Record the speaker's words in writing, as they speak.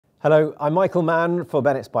Hello, I'm Michael Mann for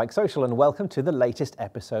Bennetts BikeSocial and welcome to the latest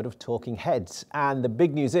episode of Talking Heads. And the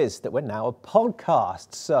big news is that we're now a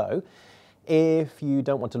podcast. So if you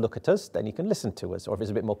don't want to look at us, then you can listen to us. Or if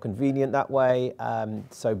it's a bit more convenient that way,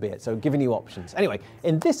 so be it. So giving you options. Anyway,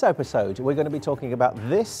 in this episode, we're going to be talking about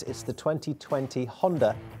this. It's the 2020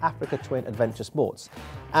 Honda Africa Twin Adventure Sports.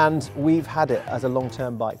 And we've had it as a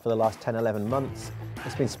long-term bike for the last 10, 11 months.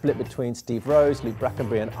 It's been split between Steve Rose, Luke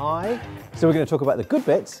Brackenbury and I. So we're going to talk about the good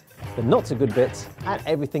bits, the not so good bits, and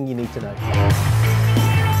everything you need to know.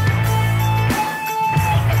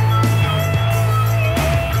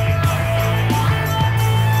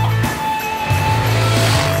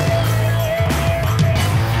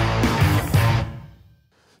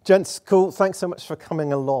 Gents, cool. Thanks so much for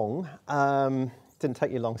coming along. Didn't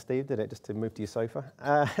take you long, Steve, did it, just to move to your sofa?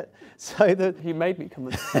 He made me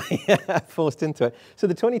come. Yeah, forced into it. So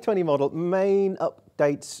the 2020 model, main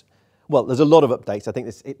updates. Well, there's a lot of updates. I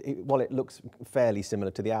think while it looks fairly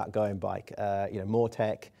similar to the outgoing bike, more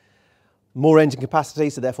tech, more engine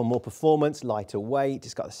capacity, so therefore more performance, lighter weight.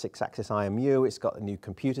 It's got the 6-axis IMU. It's got the new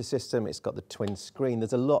computer system. It's got the twin screen.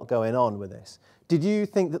 There's a lot going on with this. Did you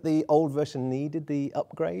think that the old version needed the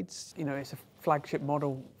upgrades? You know, it's a flagship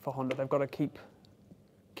model for Honda. They've got to keep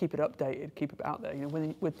it updated, keep it out there. You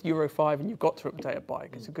know, with Euro 5 and you've got to update a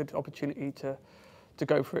bike, it's a good opportunity to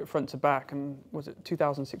go for it front to back. And was it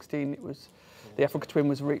 2016? It was the Africa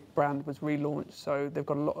Twin brand was relaunched, so they've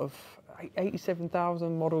got a lot of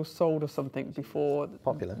 87,000 models sold or something before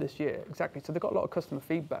Popular this year. Exactly. So they've got a lot of customer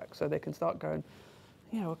feedback, so they can start going,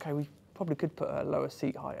 okay, we probably could put a lower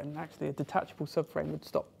seat height, and actually a detachable subframe would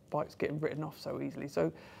stop bikes getting written off so easily. So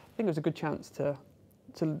I think it was a good chance to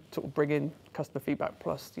sort of bring in customer feedback,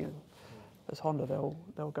 plus, as Honda,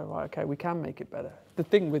 they'll go, right, okay, we can make it better. The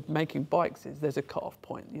thing with making bikes is there's a cut-off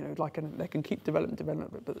point, they can keep developing,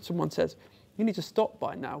 but someone says, you need to stop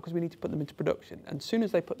by now because we need to put them into production. And as soon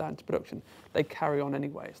as they put that into production, they carry on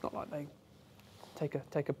anyway. It's not like they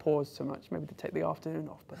take a pause so much, maybe they take the afternoon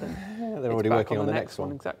off, but then they're already working on the next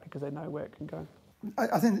one. Exactly, because they know where it can go.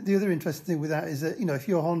 I think the other interesting thing with that is that, if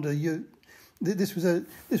you're Honda, this was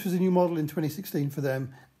a new model in 2016 for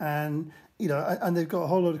them, and and they've got a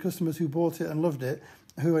whole lot of customers who bought it and loved it,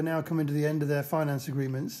 who are now coming to the end of their finance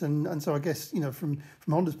agreements, and so I guess from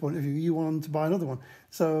Honda's point of view, you want them to buy another one.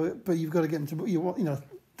 So, but you've got to get them to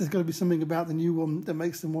there's got to be something about the new one that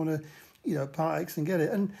makes them want to part X and get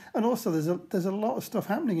it, and also there's a lot of stuff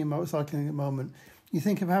happening in motorcycling at the moment. You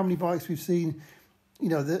think of how many bikes we've seen,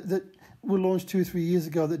 that were launched 2 or 3 years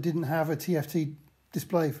ago that didn't have a TFT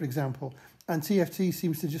display, for example. And TFT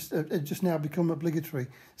seems to just now become obligatory.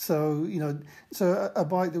 So, so a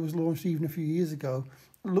bike that was launched even a few years ago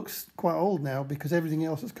looks quite old now because everything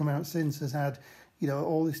else that's come out since has had,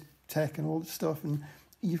 all this tech and all this stuff. And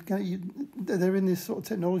they're in this sort of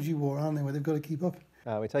technology war, aren't they, where they've got to keep up.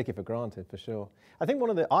 We take it for granted, for sure. I think one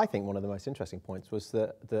of the most interesting points was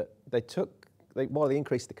that while they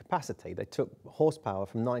increased the capacity, they took horsepower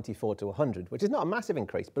from 94 to 100, which is not a massive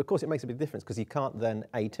increase, but of course it makes a big difference because you can't then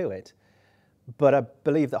A2 it. But I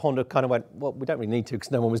believe that Honda kind of went, well, we don't really need to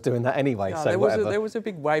because no one was doing that anyway. No, so there was a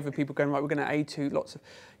big wave of people going, right, we're going to A2 lots of,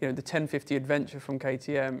 the 1050 Adventure from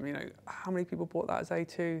KTM. How many people bought that as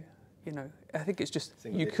A2? I think it's just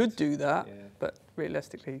you could do that, yeah. But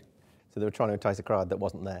realistically, so they were trying to entice a crowd that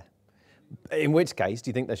wasn't there. In which case,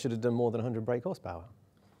 do you think they should have done more than 100 brake horsepower?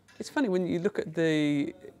 It's funny when you look at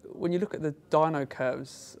the dyno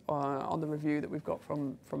curves on the review that we've got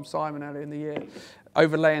from Simon earlier in the year,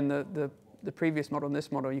 overlaying the previous model and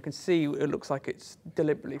this model, you can see it looks like it's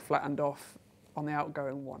deliberately flattened off on the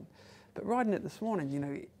outgoing one. But riding it this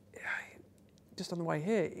morning, just on the way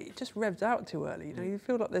here, it just revs out too early. You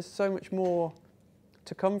feel like there's so much more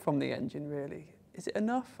to come from the engine, really. Is it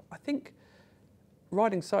enough? I think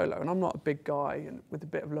riding solo, and I'm not a big guy and with a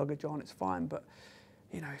bit of luggage on, it's fine, but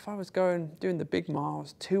if I was doing the big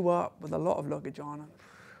miles, 2 up with a lot of luggage on, I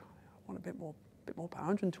want a bit more power.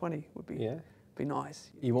 120 would be nice.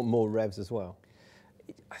 You want more revs as well?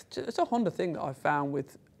 It's a Honda thing that I found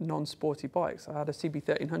with non-sporty bikes. I had a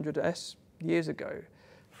CB1300S years ago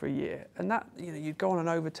for a year, and that you'd go on an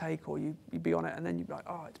overtake or you'd be on it, and then you'd be like,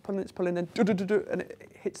 oh, it's pulling, then and it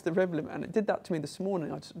hits the rev limit, and it did that to me this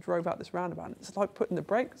morning. I just drove out this roundabout, and it's like putting the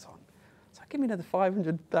brakes on. It's like, give me another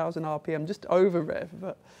 500,000 RPM just over rev,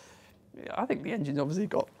 but I think the engine's obviously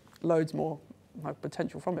got loads more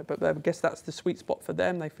potential from it, but I guess that's the sweet spot for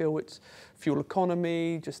them. They feel it's fuel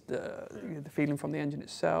economy, just the feeling from the engine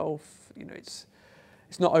itself. It's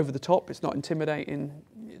not over the top, it's not intimidating,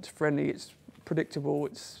 it's friendly, it's predictable,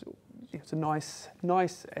 it's it's a nice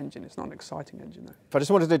engine. It's not an exciting engine though. I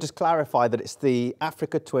just wanted to just clarify that it's the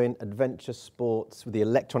Africa Twin Adventure Sports with the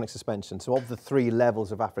electronic suspension. So of the 3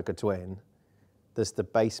 levels of Africa Twin, there's the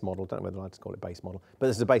base model, don't know whether I like to call it base model, but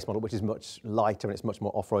there's the base model which is much lighter and it's much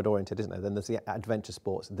more off-road oriented, isn't it? Then there's the Adventure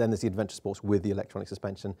Sports, then there's the Adventure Sports with the electronic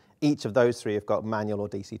suspension. Each of those 3 have got manual or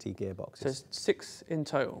DCT gearboxes. So there's 6 in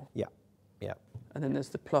total. Yeah, yeah. And then there's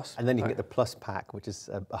the Plus. And then you can get the Plus pack, which is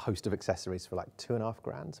a host of accessories for like $2.5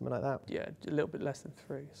 grand, something like that. Yeah, a little bit less than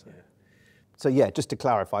 3. So. Yeah. So yeah, just to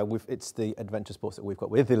clarify, it's the Adventure Sports that we've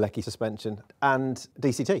got with the Lecky suspension and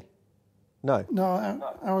DCT. No. No,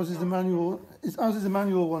 ours is the manual. Ours is the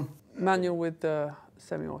manual one. Manual with the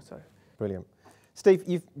semi-auto. Brilliant. Steve,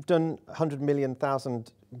 you've done 100 million,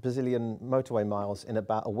 thousand bazillion motorway miles in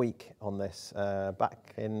about a week on this.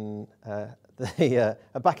 Back in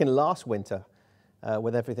last winter,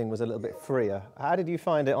 when everything was a little bit freer. How did you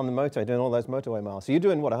find it on the motorway, doing all those motorway miles? So you're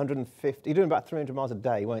doing what, 150? You're doing about 300 miles a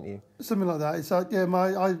day, weren't you? Something like that. It's like, yeah,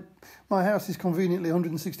 my house is conveniently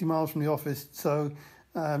 160 miles from the office, so.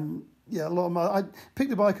 Yeah, a lot of miles. I picked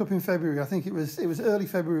the bike up in February. I think it was early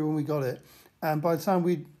February when we got it, and by the time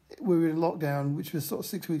we were in lockdown, which was sort of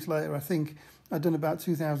 6 weeks later, I think I'd done about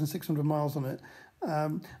 2,600 miles on it.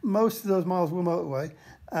 Most of those miles were motorway,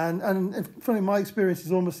 and funny, my experience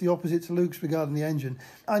is almost the opposite to Luke's regarding the engine.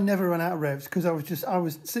 I never ran out of revs because I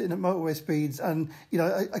was sitting at motorway speeds, and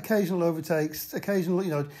occasional overtakes,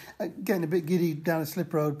 occasional getting a bit giddy down a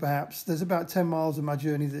slip road. Perhaps there's about 10 miles of my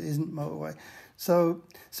journey that isn't motorway. So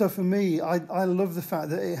for me, I love the fact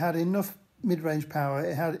that it had enough mid-range power.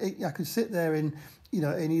 I could sit there in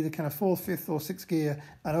either kind of 4th, 5th, or 6th gear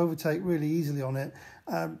and overtake really easily on it.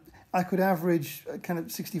 I could average kind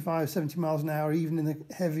of 65, 70 miles an hour, even in the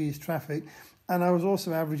heaviest traffic. And I was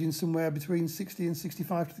also averaging somewhere between 60 and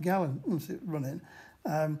 65 to the gallon once it running,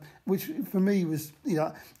 which for me was,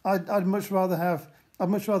 I'd much rather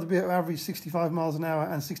be able to average 65 miles an hour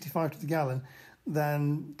and 65 to the gallon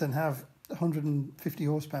than have 150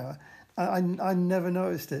 horsepower. I never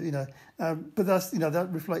noticed it, but that's, that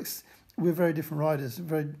reflects we're very different riders.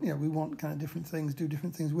 We want kind of different things, do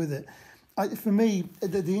different things with it. For me,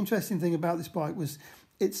 the interesting thing about this bike was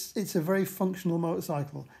it's a very functional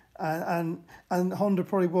motorcycle, and Honda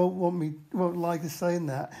probably won't like us saying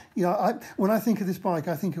that. When I think of this bike,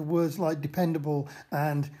 I think of words like dependable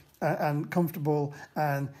and comfortable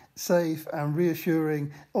and safe and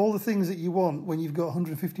reassuring, all the things that you want when you've got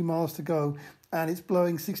 150 miles to go and it's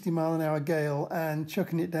blowing 60 mile an hour gale and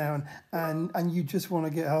chucking it down and you just want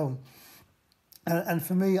to get home. And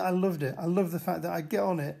for me, I loved it. I love the fact that I get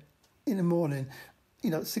on it in the morning,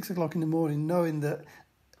 at 6 o'clock in the morning, knowing that,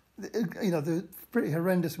 the pretty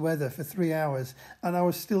horrendous weather for 3 hours, and I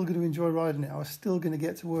was still going to enjoy riding it. I was still going to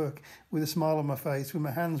get to work with a smile on my face, with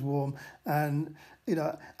my hands warm, and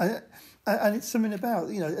and it's something about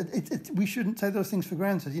we shouldn't take those things for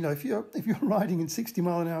granted. If you're riding in 60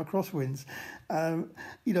 mile an hour crosswinds,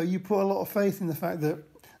 you put a lot of faith in the fact that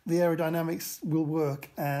the aerodynamics will work,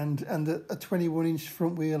 and that a 21-inch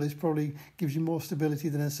front wheel probably gives you more stability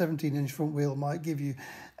than a 17-inch front wheel might give you,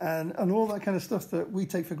 and all that kind of stuff that we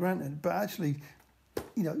take for granted. But actually,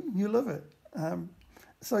 you love it.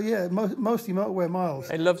 So yeah, mostly motorway miles.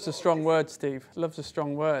 He loves a strong word, Steve. Loves a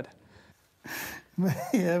strong word.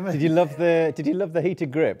 Yeah. Maybe. Did you love the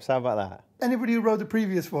heated grips? How about that? Anybody who rode the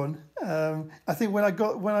previous one, I think when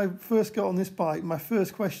I first got on this bike, my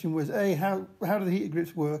first question was, A, how do the heated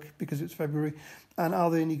grips work, because it's February, and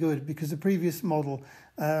are they any good? Because the previous model,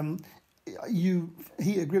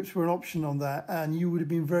 heated grips were an option on that, and you would have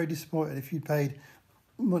been very disappointed if you'd paid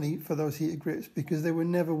money for those heated grips because they were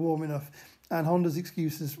never warm enough. And Honda's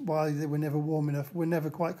excuses why they were never warm enough were never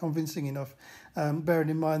quite convincing enough, bearing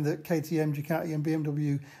in mind that KTM, Ducati and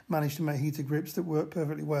BMW managed to make heated grips that work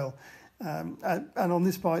perfectly well. And on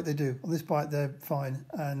this bike they do. On this bike they're fine.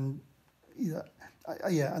 And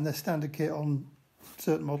and they're standard kit on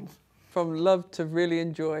certain models. From love to really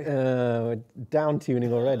enjoy. Down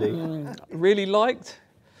tuning already. Really liked?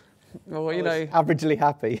 Or, Averagely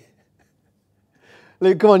happy.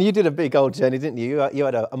 Luke, come on, you did a big old journey, didn't you? You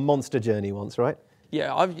had a monster journey once, right?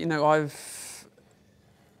 Yeah,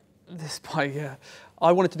 this bike, yeah.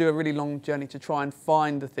 I wanted to do a really long journey to try and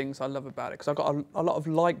find the things I love about it, because I got a lot of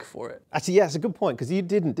like for it. Actually, yeah, it's a good point, because you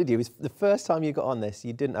didn't, did you? It was the first time you got on this,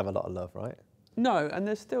 you didn't have a lot of love, right? No, and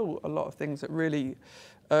there's still a lot of things that really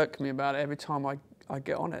irk me about it every time I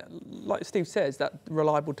get on it. Like Steve says, that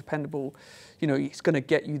reliable, dependable, it's going to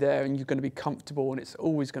get you there and you're going to be comfortable and it's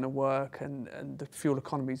always going to work, and the fuel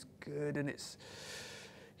economy is good, and it's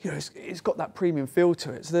got that premium feel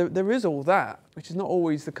to it. So there is all that, which is not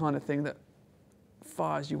always the kind of thing that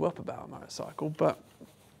fires you up about a motorcycle, but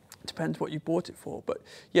Depends what you bought it for. But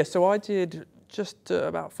yeah, so I did just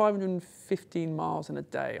about 515 miles in a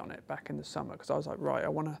day on it back in the summer, because I was like, right,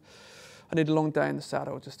 I need a long day in the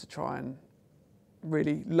saddle just to try and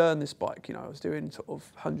really learn this bike. You know, I was doing sort of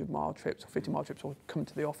 100-mile trips or 50-mile trips or come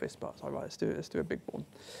to the office, but I was like, right, let's do a big one.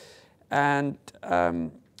 And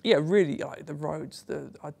yeah, really like the roads.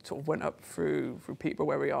 I sort of went up through Peterborough,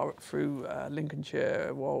 where we are, up through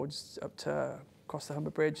Lincolnshire, Wolds, up to across the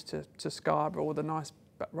Humber Bridge to Scarborough, all the nice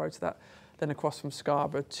back roads to that. Then across from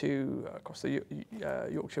Scarborough to across the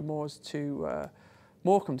Yorkshire Moors to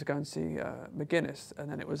Morecambe to go and see McGuinness,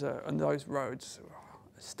 and then it was and those roads,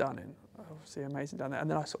 stunning, obviously amazing down there. And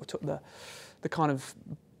then I sort of took the kind of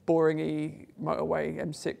boring-y motorway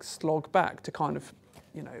M6 slog back to kind of,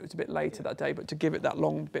 you know, it was a bit later that day, but to give it that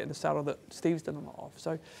long bit in the saddle that Steve's done a lot of.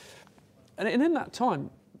 So, and in that time,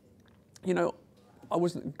 you know, I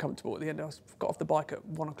wasn't comfortable at the end. I got off the bike at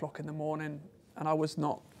 1 o'clock in the morning, and I was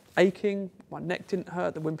not aching. My neck didn't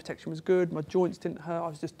hurt. The wind protection was good. My joints didn't hurt. I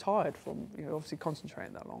was just tired from, you know, obviously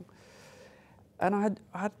concentrating that long. And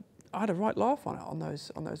I had a right laugh on it on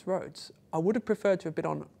those roads. I would have preferred to have been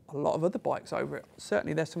on a lot of other bikes over it.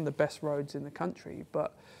 Certainly, they're some of the best roads in the country.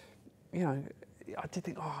 But you know, I did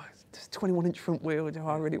think, oh, it's 21-inch front wheel. Do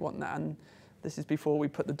I really want that? And this is before we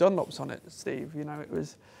put the Dunlops on it, Steve. You know, it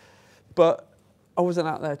was. But I wasn't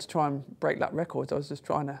out there to try and break that record. I was just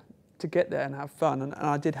trying to get there and have fun. And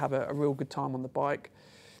I did have a real good time on the bike.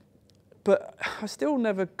 But I still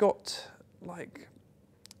never got like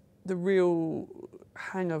the real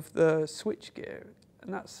hang of the switch gear.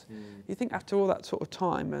 And that's, you think after all that sort of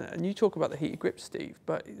time, and you talk about the heated grips, Steve,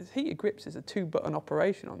 but heated grips is a 2-button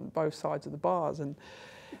operation on both sides of the bars, and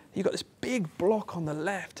you've got this big block on the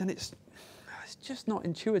left, and it's just not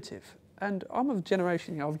intuitive. And I'm of a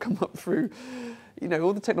generation, you know, I've come up through, you know,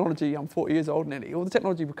 all the technology, I'm 40 years old nearly, all the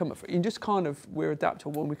technology we've come up through, you just kind of, we're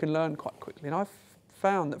adaptable and we can learn quite quickly. And I've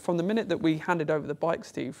found that from the minute that we handed over the bike,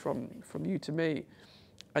 Steve, from you to me,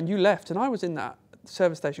 and you left, and I was in that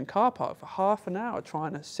service station car park for half an hour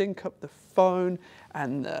trying to sync up the phone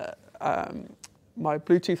and my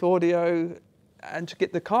Bluetooth audio and to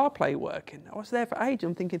get the CarPlay working. I was there for ages.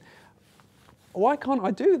 I'm thinking, why can't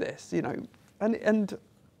I do this? You know, and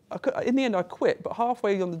in the end I quit, but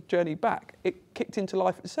halfway on the journey back, it kicked into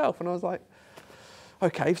life itself, and I was like,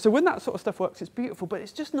 okay, so when that sort of stuff works, it's beautiful, but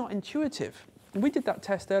it's just not intuitive. And we did that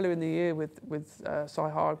test earlier in the year with Si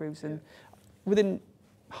Hargreaves, and within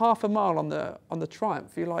half a mile on the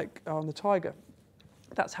Triumph, you're like on the Tiger.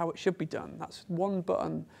 That's how it should be done. That's one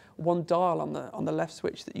button, one dial on the left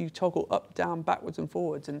switch that you toggle up, down, backwards and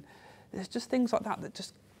forwards. And there's just things like that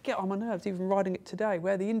just get on my nerves, even riding it today,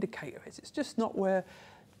 where the indicator is. It's just not where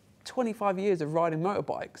 25 years of riding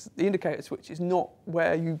motorbikes, the indicator switch is not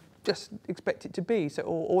where you just expect it to be. So,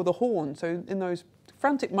 or the horn. So in those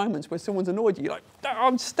frantic moments where someone's annoyed you, you're like,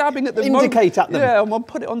 I'm stabbing at the indicate at them. Yeah, I'm gonna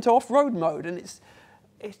put it onto off-road mode, and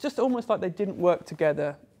it's just almost like they didn't work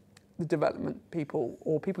together, the development people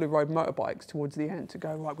or people who rode motorbikes towards the end, to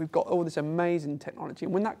go, right, we've got all this amazing technology.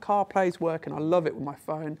 And when that CarPlay's working, I love it with my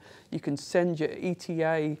phone. You can send your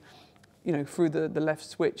ETA, you know, through the left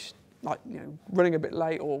switch, like, you know, running a bit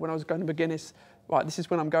late, or when I was going to McGuinness, right, this is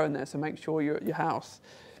when I'm going there, so make sure you're at your house.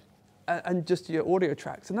 And just your audio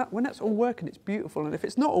tracks, and when that's all working, it's beautiful. And if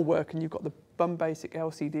it's not all working, you've got the bum basic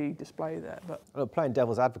LCD display there. But look, playing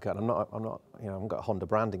devil's advocate, I'm not, you know, I haven't got Honda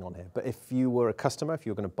branding on here. But if you were a customer, if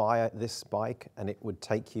you were going to buy this bike, and it would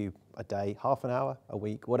take you a day, half an hour, a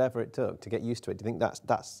week, whatever it took to get used to it, do you think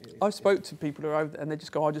that's? I've spoke to people who are over there, and they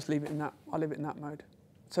just go, I just leave it in that. I leave it in that mode.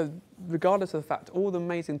 So regardless of the fact, all the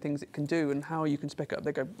amazing things it can do and how you can spec it up,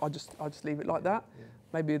 they go, I just leave it like that. Yeah.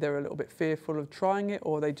 Maybe they're a little bit fearful of trying it,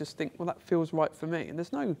 or they just think, well, that feels right for me. And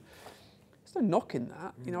there's no knock in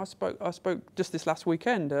that. You know, I spoke just this last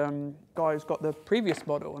weekend. Guy who's got the previous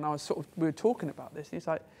model, and we were talking about this. And he's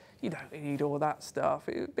like, you don't need all that stuff.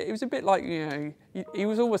 It was a bit like, you know, he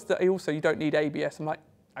was almost. Also, you don't need ABS. I'm like,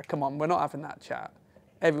 oh, come on, we're not having that chat.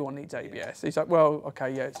 Everyone needs ABS. He's like, well,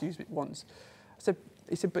 okay, yeah, it's used it once.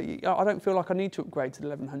 He said, but I don't feel like I need to upgrade to the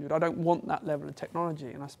 1100. I don't want that level of technology.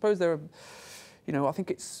 And I suppose there are. You know, I think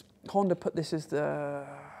it's Honda put this as the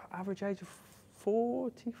average age of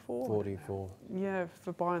 44. 44. Yeah,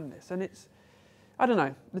 for buying this, and I don't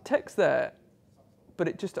know, the tech's there, but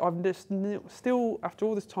I'm just still, after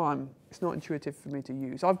all this time, it's not intuitive for me to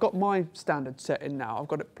use. I've got my standard set in now. I've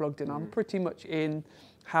got it plugged in. I'm pretty much in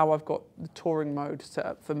how I've got the touring mode set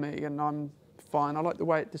up for me, and I'm fine. I like the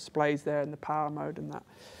way it displays there in the power mode and that.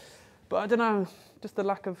 But I don't know, just the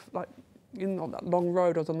lack of like. On that long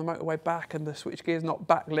road, I was on the motorway back, and the switchgear's not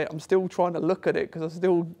backlit. I'm still trying to look at it because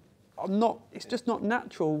it's just not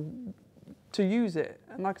natural to use it.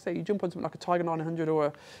 And like I say, you jump on something like a Tiger 900 or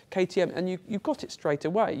a KTM, and you've got it straight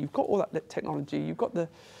away. You've got all that technology. You've got the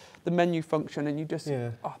menu function, and you just,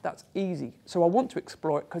 oh, that's easy. So I want to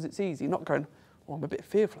explore it because it's easy, not going, oh, I'm a bit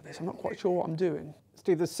fearful of this. I'm not quite sure what I'm doing.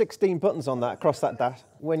 Steve, there's 16 buttons on that, across that dash.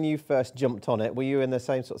 When you first jumped on it, were you in the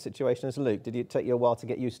same sort of situation as Luke? Did it take you a while to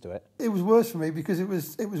get used to it? It was worse for me because it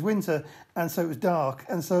was winter, and so it was dark.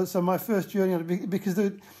 And so my first journey on it, because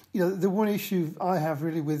the one issue I have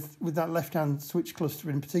really with that left-hand switch cluster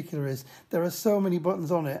in particular is there are so many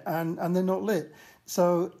buttons on it, and they're not lit.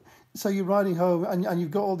 So you're riding home and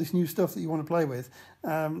you've got all this new stuff that you want to play with,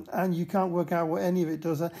 and you can't work out what any of it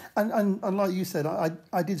does. And like you said,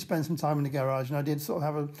 I did spend some time in the garage, and I did sort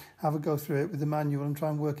of have a go through it with the manual and try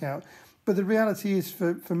and work out. But the reality is,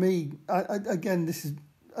 for me, again, this is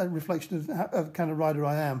a reflection of kind of rider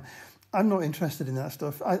I am. I'm not interested in that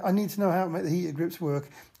stuff. I need to know how to make the heated grips work.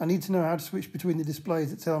 I need to know how to switch between the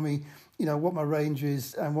displays that tell me, what my range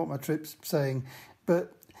is and what my trip's saying.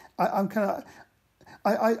 But I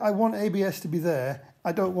want ABS to be there.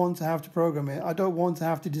 I don't want to have to program it. I don't want to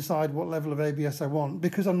have to decide what level of ABS I want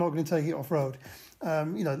because I'm not going to take it off-road.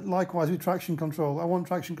 Likewise with traction control. I want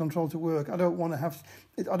traction control to work. I don't want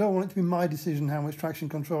it to be my decision how much traction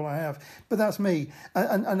control I have. But that's me.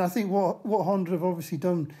 And I think what Honda have obviously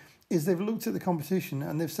done is they've looked at the competition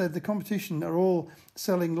and they've said the competition are all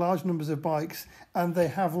selling large numbers of bikes and they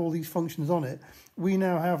have all these functions on it. We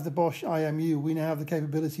now have the Bosch IMU. We now have the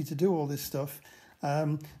capability to do all this stuff.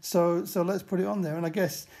 So let's put it on there. And I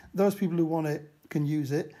guess those people who want it can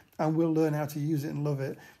use it and will learn how to use it and love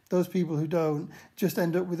it. Those people who don't just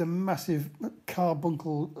end up with a massive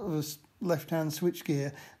carbuncle of left-hand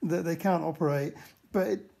switchgear that they can't operate. But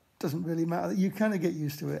it doesn't really matter. You kind of get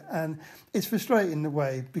used to it. And it's frustrating in a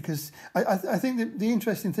way because I think that the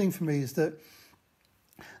interesting thing for me is that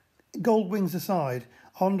gold wings aside,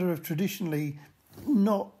 Honda have traditionally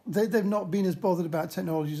they've not been as bothered about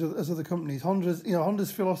technologies as other companies.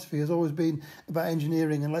 Honda's philosophy has always been about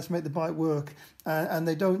engineering and let's make the bike work, and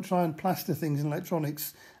they don't try and plaster things in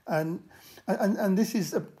electronics. And this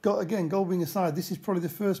is again, Goldwing aside, this is probably the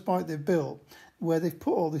first bike they've built where they've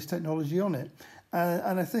put all this technology on it.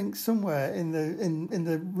 And I think somewhere in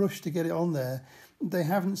the rush to get it on there, they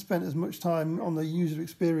haven't spent as much time on the user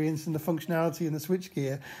experience and the functionality and the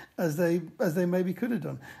switchgear as they maybe could have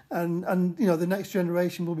done. And the next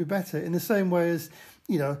generation will be better in the same way as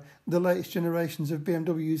the latest generations of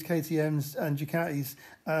BMWs, KTMs, and Ducatis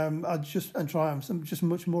and Triumphs are just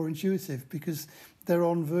much more intuitive because they're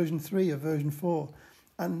on version 3 or version 4,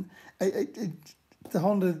 and the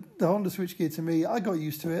Honda switchgear to me, I got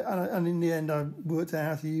used to it, and in the end I worked out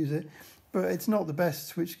how to use it. But it's not the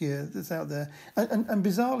best switchgear that's out there. And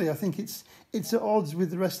bizarrely, I think it's at odds with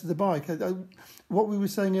the rest of the bike. What we were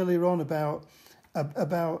saying earlier on about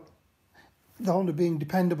the Honda being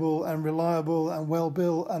dependable and reliable and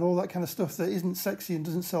well-built and all that kind of stuff that isn't sexy and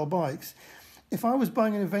doesn't sell bikes. If I was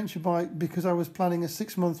buying an adventure bike because I was planning a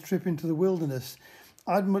 6-month trip into the wilderness,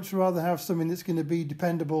 I'd much rather have something that's going to be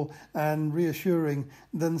dependable and reassuring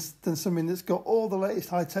than something that's got all the latest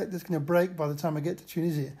high tech that's going to break by the time I get to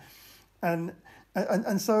Tunisia. And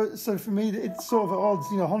so for me, it's sort of at odds.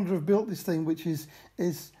 Honda have built this thing which is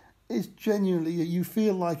genuinely, you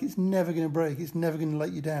feel like it's never going to break, it's never going to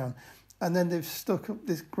let you down, and then they've stuck up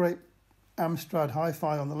this great Amstrad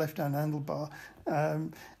Hi-Fi on the left-hand handlebar.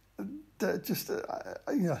 That just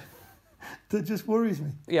worries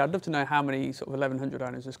me. Yeah, I'd love to know how many sort of 1100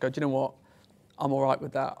 owners just go, do you know what? I'm all right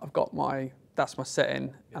with that. I've got that's my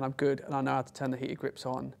setting, and I'm good, and I know how to turn the heated grips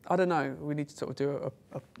on. I don't know. We need to sort of do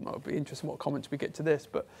it'll be interesting what comments we get to this,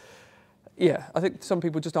 but yeah, I think some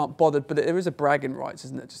people just aren't bothered. But there is a bragging rights,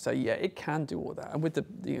 isn't it, to say yeah, it can do all that. And with the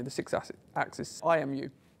 6-axis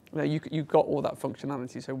IMU, you've got all that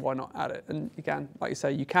functionality, so why not add it? And you can, like you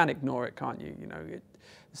say, you can ignore it, can't you?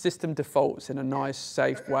 The system defaults in a nice,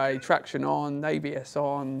 safe way. Traction on, ABS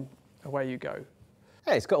on, away you go.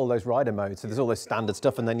 Yeah, it's got all those rider modes, so there's all this standard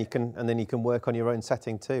stuff, and then you can work on your own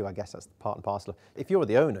setting too. I guess that's part and parcel. If you're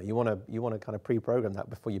the owner, you want to kind of pre-program that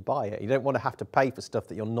before you buy it. You don't want to have to pay for stuff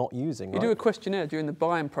that you're not using. You do a questionnaire during the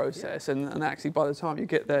buying process, and actually by the time you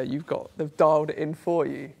get there, they've dialed it in for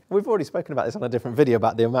you. We've already spoken about this on a different video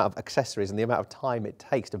about the amount of accessories and the amount of time it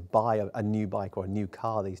takes to buy a new bike or a new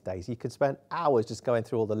car these days. You could spend hours just going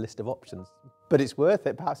through all the list of options, but it's worth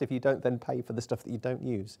it perhaps if you don't then pay for the stuff that you don't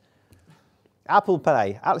use. Apple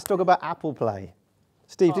Pay. Let's talk about Apple Pay.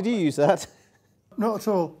 Steve, did you use that? Not at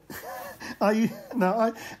all.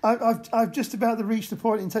 I've just about reached the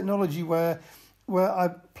point in technology where I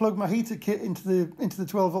plug my heater kit into the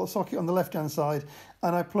 12-volt socket on the left-hand side,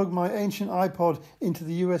 and I plug my ancient iPod into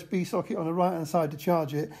the USB socket on the right-hand side to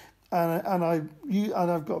charge it, and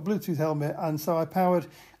I've got a Bluetooth helmet, and so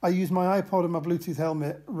I use my iPod and my Bluetooth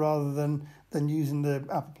helmet rather than using the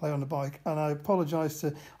Apple Play on the bike. And I apologise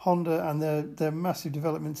to Honda and their massive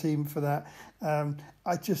development team for that.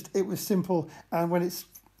 It was simple, and when it's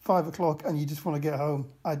 5 o'clock and you just want to get home,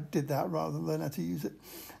 I did that rather than learn how to use it.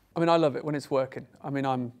 I mean, I love it when it's working. I mean,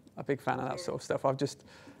 I'm a big fan of that sort of stuff. I've just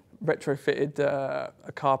retrofitted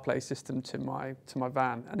a CarPlay system to my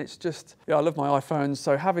van, and it's just, I love my iPhones,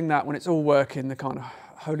 so having that when it's all working, the kind of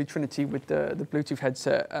holy trinity with the Bluetooth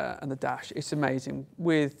headset and the dash, it's amazing.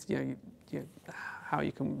 With how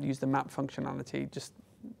you can use the map functionality, just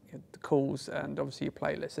the calls and obviously your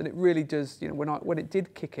playlist, and it really does. When it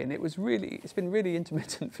did kick in, it's been really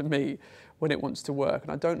intermittent for me when it wants to work,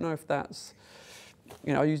 and I don't know if that's,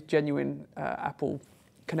 I use genuine Apple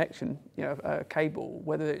connection, cable,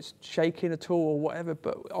 whether it's shaking at all or whatever.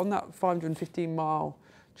 But on that 515-mile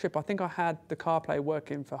trip, I think I had the CarPlay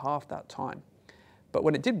working for half that time. But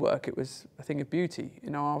when it did work, it was a thing of beauty.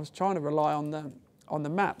 I was trying to rely on the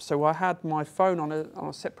map, so I had my phone on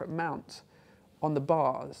a separate mount on the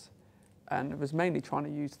bars, and I was mainly trying to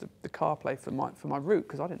use the CarPlay for my route,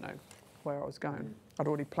 because I didn't know where I was going. I'd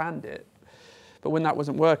already planned it. But when that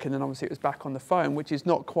wasn't working, then obviously it was back on the phone, which is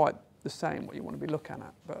not quite the same what you want to be looking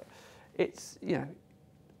at. But it's,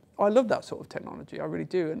 I love that sort of technology, I really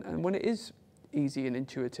do. And when it is easy and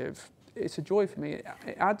intuitive, it's a joy for me.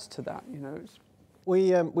 It adds to that,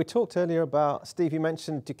 We talked earlier about, Steve, you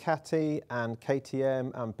mentioned Ducati and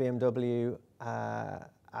KTM and BMW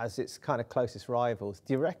as its kind of closest rivals.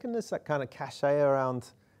 Do you reckon there's that kind of cachet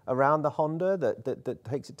around the Honda that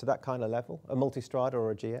takes it to that kind of level, a Multistrada or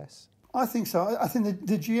a GS? I think so. I think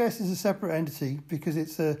the GS is a separate entity because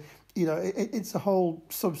it's a whole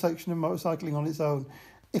subsection of motorcycling on its own.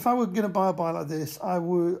 If I were going to buy a bike like this, I'd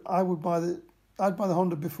buy the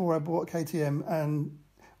Honda before I bought KTM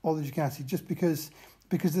or the Ducati, just because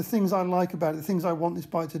the things I like about it, the things I want this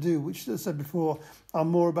bike to do, which, as I said before, are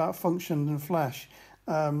more about function than flash.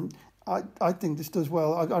 I think this does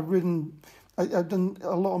well. I've done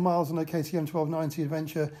a lot of miles on a KTM 1290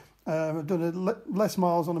 Adventure. I've done less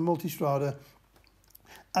miles on a Multistrada,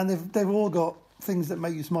 and they've all got things that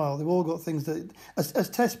make you smile. They've all got things that, as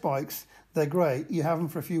test bikes, they're great. You have them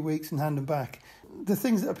for a few weeks and hand them back. The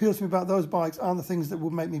things that appeal to me about those bikes aren't the things that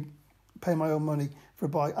would make me pay my own money for a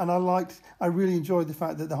bike. And I really enjoyed the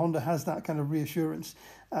fact that the Honda has that kind of reassurance.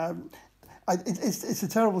 It's a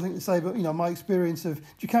terrible thing to say, but my experience of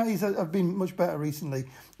Ducatis have been much better recently.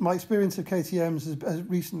 My experience of KTMs has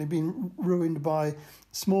recently been ruined by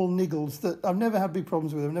small niggles that I've never had big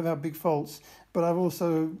problems with. I've never had big faults, but I've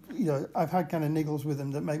also, I've had kind of niggles with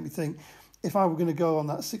them that make me think if I were going to go on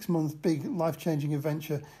that 6-month big life-changing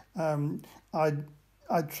adventure, I'd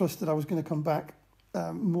trust that I was going to come back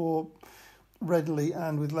more readily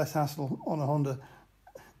and with less hassle on a Honda.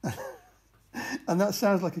 And that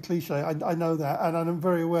sounds like a cliche. I know that, and I'm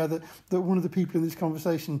very aware that one of the people in this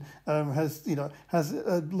conversation has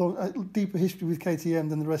a deeper history with KTM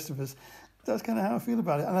than the rest of us. That's kind of how I feel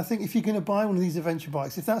about it. And I think if you're going to buy one of these adventure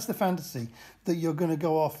bikes, if that's the fantasy that you're going to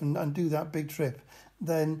go off and do that big trip,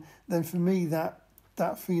 then for me that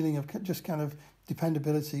feeling of just kind of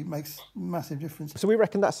dependability makes a massive difference. So we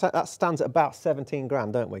reckon that stands at about 17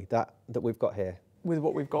 grand, don't we? That we've got here. With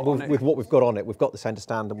what we've got on it. With what we've got on it, we've got the centre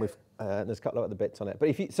stand, and there's a couple of other bits on it.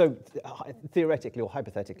 But theoretically or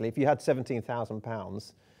hypothetically, if you had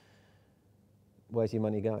 £17,000, where's your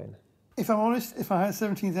money going? If I'm honest, if I had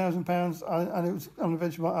 £17,000 and it was on an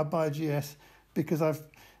adventure bike, I'd buy a GS because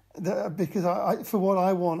for what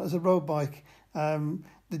I want as a road bike,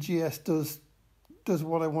 the GS does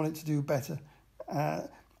what I want it to do better,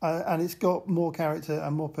 and it's got more character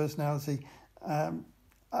and more personality.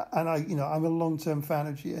 And I'm a long-term fan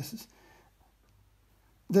of GSs.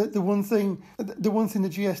 The one thing the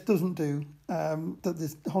GS doesn't do that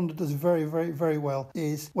this Honda does very, very, very well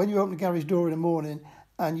is when you open the garage door in the morning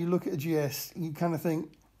and you look at a GS, you kind of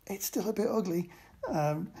think it's still a bit ugly.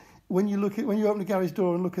 When you open the garage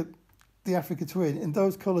door and look at the Africa Twin in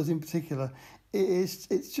those colours in particular, it's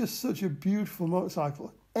just such a beautiful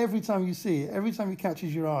motorcycle. Every time you see it, every time it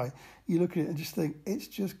catches your eye, you look at it and just think it's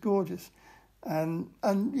just gorgeous. And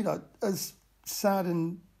as sad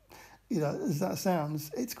and as that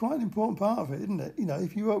sounds, it's quite an important part of it, isn't it?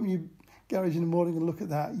 If you open your garage in the morning and look at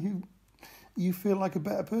that, you feel like a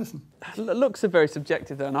better person. Looks are very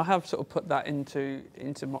subjective, though, and I have sort of put that into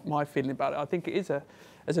my feeling about it. I think it is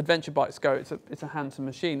as adventure bikes go, it's a handsome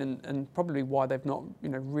machine, and probably why they've not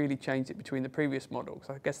really changed it between the previous models.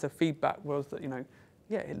 I guess the feedback was that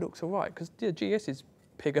it looks all right, because GS is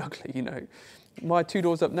pig ugly, you know. My 2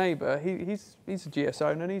 doors up neighbour, he's a GS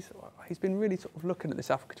owner, and he's been really sort of looking at this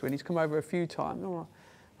Africa Twin. He's come over a few times. Oh,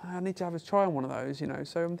 I need to have a try on one of those, you know.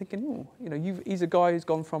 So I'm thinking, oh, you know, he's a guy who's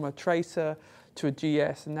gone from a Tracer to a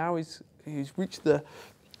GS, and now he's reached the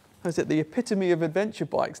epitome of adventure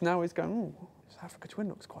bikes. Now he's going, oh, this Africa Twin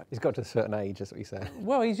looks quite. He's got to a certain age, that's what you're saying.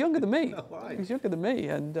 Well, he's younger than me. Oh, right. He's younger than me,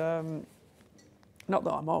 and not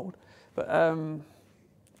that I'm old, but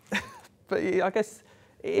but I guess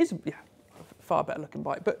it is a far better looking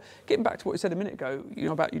bike. But getting back to what you said a minute ago, you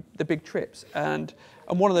know, about the big trips, and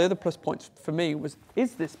one of the other plus points for me was,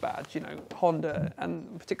 is this badge, you know, Honda,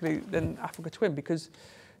 and particularly then Africa Twin, because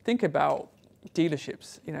think about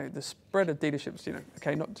dealerships, you know, the spread of dealerships, you know,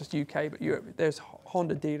 okay, not just UK but Europe, there's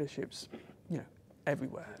Honda dealerships, you know,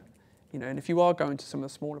 everywhere, you know, and if you are going to some of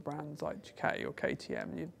the smaller brands like caché or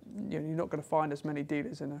KTM, you know, you're not going to find as many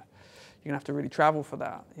dealers you're going to have to really travel for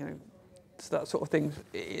that, you know. So that sort of thing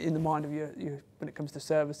in the mind of you when it comes to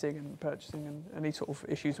servicing and purchasing and any sort of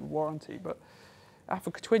issues with warranty. But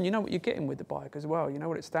Africa Twin, you know what you're getting with the bike as well. You know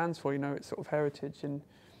what it stands for. You know its sort of heritage. And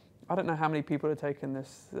I don't know how many people have taken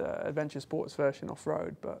this adventure sports version off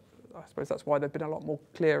road, but I suppose that's why they've been a lot more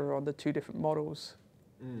clearer on the 2 different models,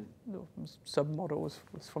 sub models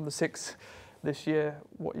from the 6 this year.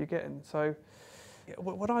 What you're getting. So, yeah,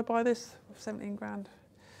 would I buy this for 17 grand?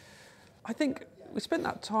 I think we spent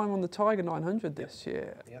that time on the Tiger 900 this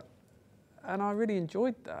year, and I really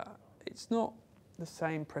enjoyed that. It's not the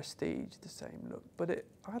same prestige, the same look, but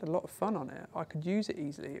I had a lot of fun on it. I could use it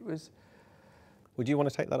easily. It was. Would you want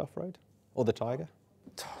to take that off-road? Or the Tiger?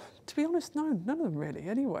 To be honest, no, none of them really,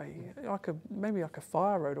 anyway. Maybe like a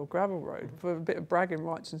fire road or gravel road for a bit of bragging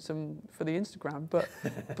rights and some for the Instagram, but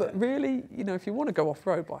really, you know, if you want to go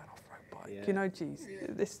off-road, buy an off-road. Yeah. You know, geez,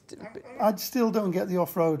 I still don't get the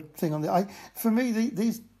off-road thing on the. For me,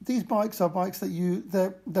 these bikes are bikes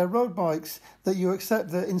that they're road bikes that you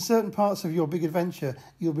accept that in certain parts of your big adventure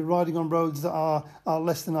you'll be riding on roads that are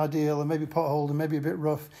less than ideal and maybe potholed and maybe a bit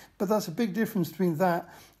rough. But that's a big difference between that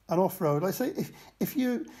and off-road. Like say, if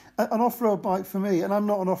you an off-road bike for me, and I'm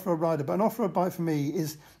not an off-road rider, but an off-road bike for me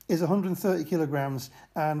is 130 kilograms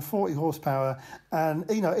and 40 horsepower, and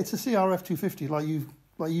you know it's a CRF 250 like you've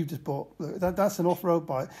just bought. That's an off-road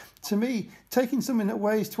bike. To me, taking something that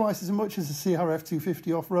weighs twice as much as a CRF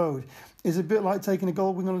 250 off-road is a bit like taking a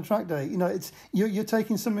Goldwing on a track day. You know, it's you're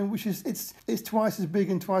taking something which is it's twice as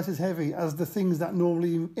big and twice as heavy as the things that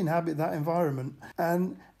normally inhabit that environment.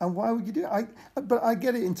 And why would you do it? But I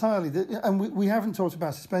get it entirely. And we haven't talked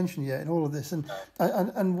about suspension yet in all of this.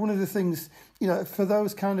 And one of the things, you know, for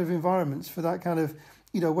those kind of environments, for that kind of,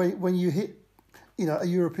 you know, when you hit, you know, a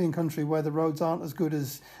European country where the roads aren't as good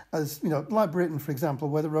as you know, like Britain, for example,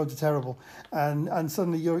 where the roads are terrible, and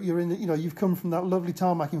suddenly you're in, you know, you've come from that lovely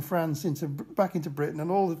tarmac in France back into Britain,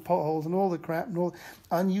 and all the potholes and all the crap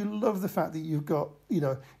and you love the fact that you've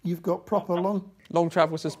got proper long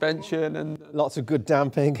travel suspension and lots of good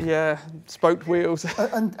damping. Yeah, spoked wheels.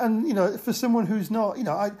 and you know, for someone who's not, you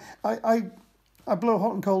know, I blow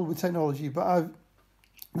hot and cold with technology, but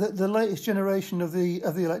the latest generation of the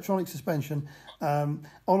electronic suspension on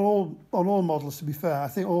all models, to be fair, I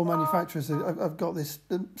think all manufacturers have got this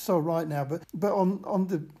so right now. But on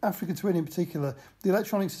the Africa Twin in particular, the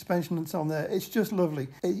electronic suspension that's on there, it's just lovely.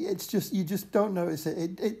 It's just, you just don't notice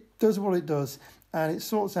it. It does what it does, and it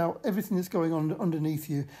sorts out everything that's going on underneath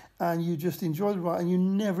you, and you just enjoy the ride, and you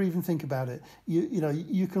never even think about it. You know,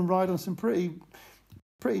 you can ride on some pretty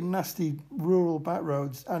nasty rural back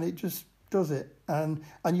roads, and it just does it, and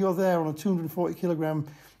you're there on a 240 kilogram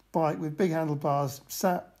bike with big handlebars,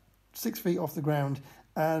 sat 6 feet off the ground,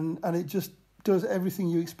 and it just does everything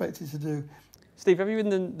you expect it to do. Steve, have you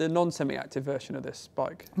ridden the non-semi-active version of this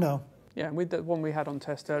bike? No. Yeah, and with the one we had on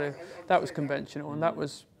test earlier, that was conventional, and that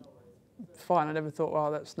was fine. I never thought,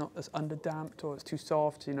 oh, that's underdamped or it's too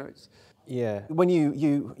soft. You know, it's. Yeah, when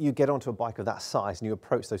you get onto a bike of that size and you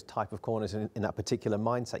approach those type of corners in that particular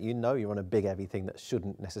mindset, you know you're on a big heavy thing that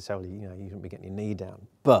shouldn't necessarily, you know, you shouldn't be getting your knee down.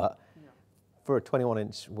 But for a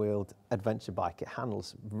 21-inch wheeled adventure bike, it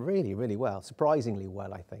handles really, really well, surprisingly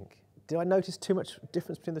well, I think. Did I notice too much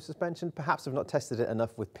difference between the suspension? Perhaps I've not tested it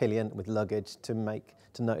enough with pillion, with luggage to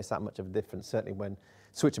notice that much of a difference, certainly when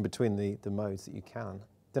switching between the modes that you can.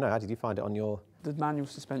 Don't know, how did you find it on your? The manual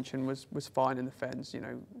suspension was fine in the fens. You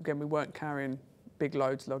know, again, we weren't carrying big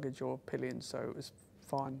loads, luggage or pillions, so it was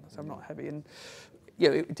fine. So I'm not heavy, and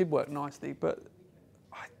yeah, it did work nicely. But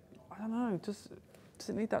I don't know, does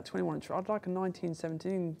it need that 21-inch? I'd like a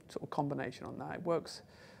 1917 sort of combination on that. It works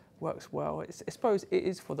works well. I suppose it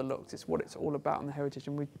is for the looks. It's what it's all about in the heritage.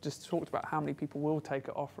 And we just talked about how many people will take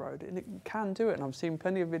it off-road, and it can do it. And I've seen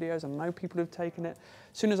plenty of videos, and I know people who've taken it.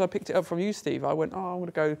 As soon as I picked it up from you, Steve, I went, oh, I'm going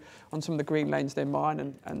to go on some of the green lanes near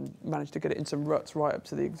mine, and managed to get it in some ruts right up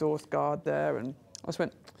to the exhaust guard there. And I just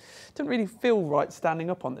went, didn't really feel right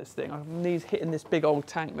standing up on this thing. My knees hitting this big old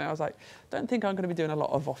tank there. I was like, don't think I'm going to be doing a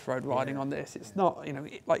lot of off-road riding on this. It's not, you know,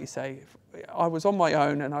 like you say, I was on my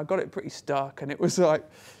own and I got it pretty stuck, and it was like,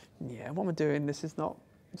 yeah, what am I doing? This is not,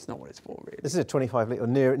 it's not what it's for, really. This is a 25 litre, or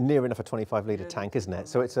near enough a 25 litre tank, isn't it?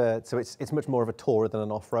 So it's much more of a tourer than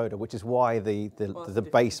an off-roader, which is why the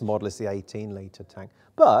base model is the 18 litre tank.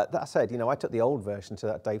 But that said, you know, I took the old version to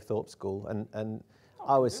that Dave Thorpe school, and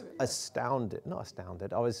I was astounded, not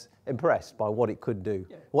astounded, I was impressed by what it could do.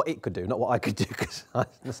 Yeah. What it could do, not what I could do, because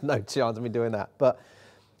there's no chance of me doing that. But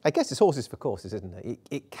I guess it's horses for courses, isn't it?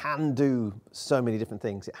 It can do so many different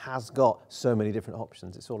things. It has got so many different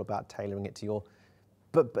options. It's all about tailoring it to your,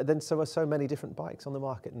 but then so are so many different bikes on the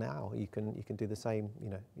market now. You can do the same, you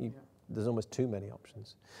know, there's almost too many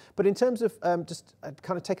options. But in terms of just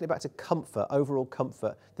kind of taking it back to comfort, overall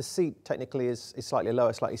comfort, the seat technically is slightly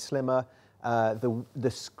lower, slightly slimmer. The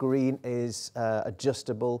screen is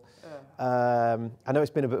adjustable. I know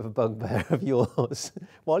it's been a bit of a bugbear of yours.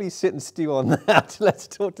 While you sit and stew on that, let's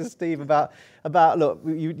talk to Steve about look,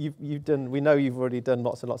 you've done. We know you've already done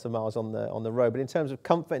lots and lots of miles on the road, but in terms of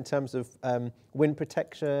comfort, in terms of wind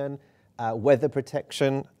protection, weather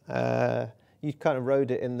protection, you kind of rode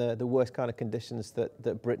it in the worst kind of conditions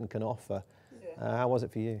that Britain can offer. Yeah. How was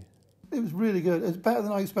it for you? It was really good. It was better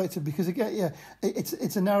than I expected, because again,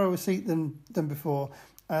 it's a narrower seat than before,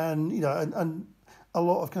 and you know, and a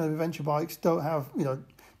lot of kind of adventure bikes don't have, you know,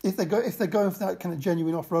 if they're going for that kind of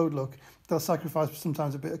genuine off-road look, they'll sacrifice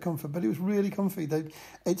sometimes a bit of comfort. But it was really comfy.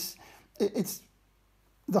 It's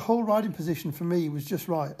the whole riding position for me was just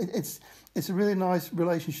right. It's a really nice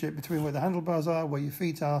relationship between where the handlebars are, where your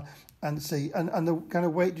feet are, and the seat, and the kind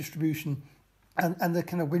of weight distribution, and the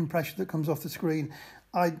kind of wind pressure that comes off the screen.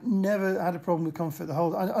 I never had a problem with comfort the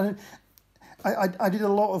whole. I did a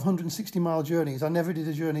lot of 160-mile journeys. I never did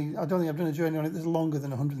a journey. I don't think I've done a journey on it that's longer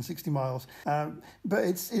than 160 miles. But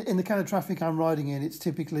it's in the kind of traffic I'm riding in. It's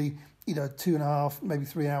typically, you know, 2.5, maybe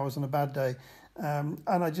 3 hours on a bad day, and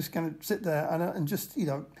I just kind of sit there and just, you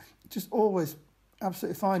know, just always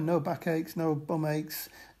absolutely fine. No backaches, no bum aches,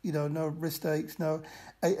 you know, no wrist aches. No,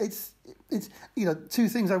 it's you know, two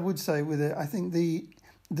things I would say with it. I think the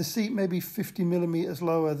seat may be 50 millimetres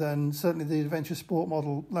lower than certainly the Adventure Sport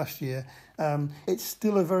model last year. It's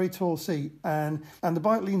still a very tall seat, and the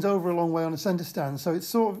bike leans over a long way on a centre stand, so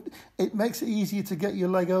it's it makes it easier to get your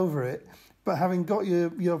leg over it. But having got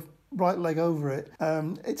your right leg over it,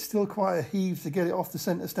 it's still quite a heave to get it off the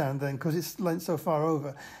centre stand then, because it's leant so far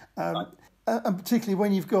over. And particularly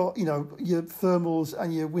when you've got, you know, your thermals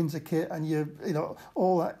and your Windsor kit and your, you know,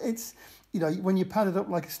 all that. It's, you know, when you're padded up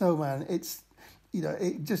like a snowman, it's, you know,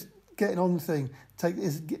 it just getting on the thing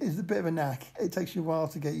is a bit of a knack. It takes you a while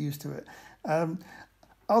to get used to it.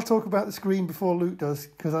 I'll talk about the screen before Luke does,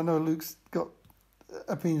 because I know Luke's got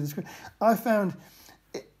opinions of the screen. I found,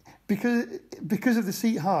 because of the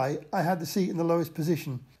seat height, I had the seat in the lowest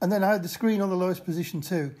position, and then I had the screen on the lowest position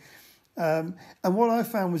too. And what I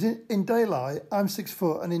found was in daylight, I'm 6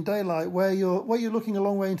 foot, and in daylight, where you're looking a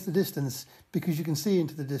long way into the distance, because you can see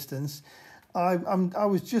into the distance, I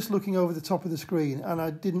was just looking over the top of the screen, and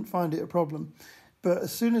I didn't find it a problem. But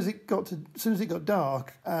as soon as it got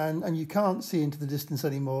dark and you can't see into the distance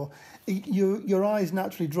anymore, your eyes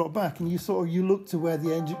naturally drop back, and you look to where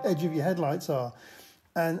the edge of your headlights are,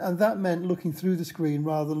 and that meant looking through the screen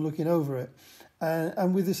rather than looking over it.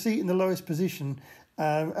 And with the seat in the lowest position,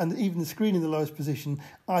 and even the screen in the lowest position,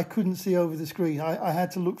 I couldn't see over the screen. I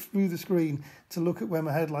had to look through the screen to look at where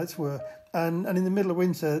my headlights were. And in the middle of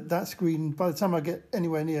winter, that screen, by the time I get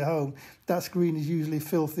anywhere near home, that screen is usually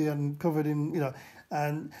filthy and covered in, you know,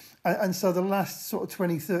 and so the last sort of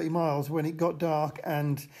 20, 30 miles, when it got dark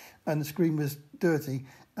and the screen was dirty,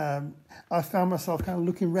 I found myself kind of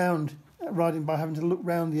looking round, riding by having to look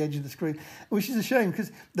round the edge of the screen, which is a shame,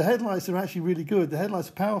 because the headlights are actually really good. The headlights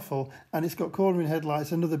are powerful, and it's got cornering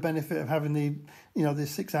headlights. Another benefit of having the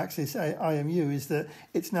 6-axis IMU is that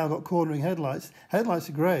it's now got cornering headlights. Headlights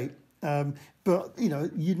are great, but you know,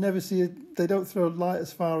 you'd never see they don't throw light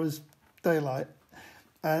as far as daylight,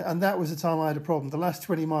 and that was the time I had a problem. The last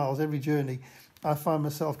 20 miles every journey, I find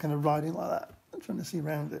myself kind of riding like that, trying to see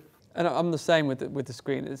around it. And I'm the same with the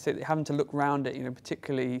screen. It's having to look round it, you know,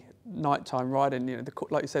 particularly nighttime riding. You know,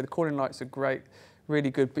 like you say, the cornering lights are great, really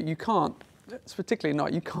good, but you can't. It's particularly at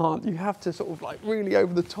night. You can't. You have to sort of like really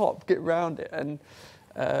over the top get round it, and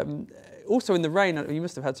Also in the rain, you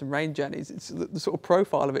must have had some rain journeys, it's the sort of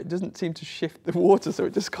profile of it doesn't seem to shift the water, so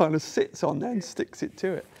it just kind of sits on there and sticks it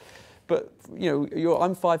to it. But you know,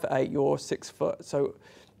 I'm 5'8", you're 6 foot, so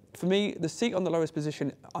for me, the seat on the lowest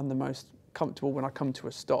position, I'm the most comfortable when I come to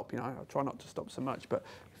a stop. You know, I try not to stop so much, but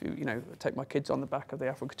if you know, take my kids on the back of the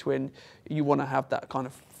Africa Twin, you want to have that kind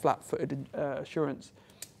of flat-footed assurance.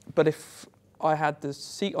 But if I had the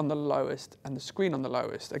seat on the lowest and the screen on the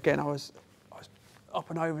lowest, again, I was up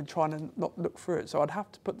and over and trying to not look through it. So I'd have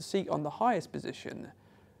to put the seat on the highest position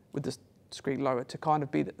with the screen lower to kind of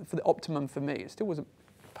be for the optimum for me. It still wasn't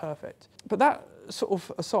perfect. But that sort of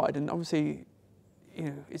aside, and obviously, you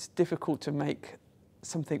know, it's difficult to make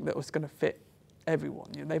something that was going to fit everyone.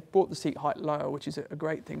 You know, they brought the seat height lower, which is a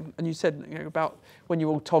great thing. And you said, you know, about when you're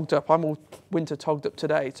all togged up. I'm all winter togged up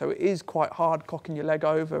today, so it is quite hard cocking your leg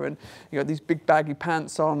over, and you know, these big baggy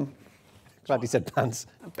pants on. Glad you said pants.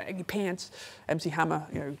 Baggy pants, MC Hammer,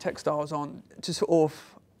 you know, textiles on, to sort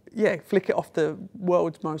of, yeah, flick it off the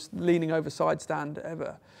world's most leaning over side stand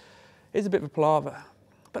ever. It's a bit of a palaver.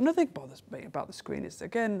 But another thing bothers me about the screen is,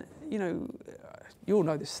 again, you know, you all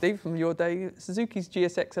know this, Steve, from your day, Suzuki's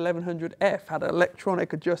GSX 1100F had an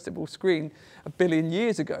electronic adjustable screen a billion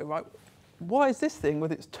years ago, right? Why is this thing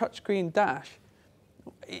with its touchscreen dash,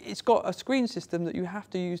 it's got a screen system that you have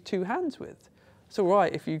to use 2 hands with? It's all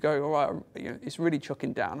right if you go, all right, you know, it's really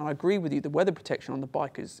chucking down. And I agree with you, the weather protection on the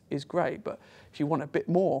bike is great, but if you want a bit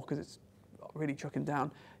more, because it's really chucking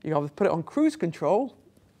down, you either put it on cruise control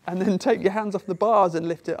and then take your hands off the bars and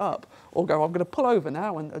lift it up, or go, I'm going to pull over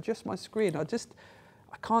now and adjust my screen.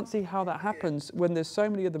 I can't see how that happens when there's so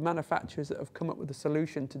many other manufacturers that have come up with a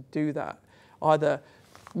solution to do that, either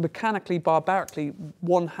mechanically, barbarically,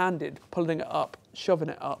 one-handed, pulling it up, shoving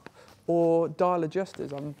it up, or dial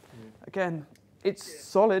adjusters. Again, it's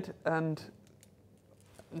solid and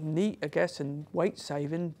neat, I guess, and weight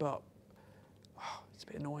saving, but it's a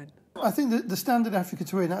bit annoying. I think that the standard Africa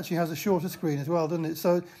Twin actually has a shorter screen as well, doesn't it?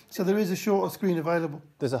 So there is a shorter screen available.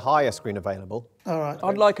 There's a higher screen available. All right.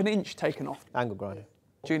 I'd like an inch taken off. Angle grinder.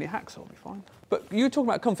 Junior Hacksaw will be fine. But you were talking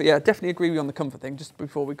about comfort. Yeah, I definitely agree with you on the comfort thing. Just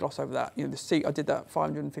before we gloss over that, you know, the seat, I did that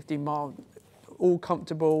 515 mile, all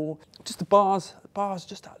comfortable. Just the bars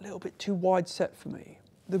just that little bit too wide set for me.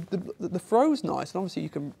 The throw's nice, and obviously you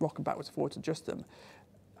can rock them backwards and forwards, adjust them,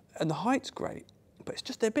 and the height's great, but it's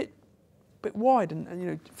just a bit wide, and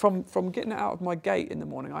you know, from getting it out of my gate in the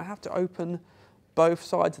morning, I have to open both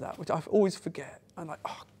sides of that, which I always forget. I'm like,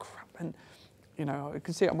 oh crap, and you know, I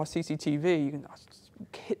can see it on my CCTV. You can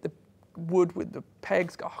hit the wood with the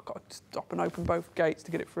pegs. Oh, I've got to stop and open both gates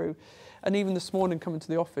to get it through. And even this morning, coming to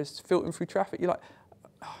the office, filtering through traffic, you're like,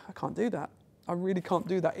 oh, I can't do that. I really can't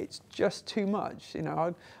do that. It's just too much. You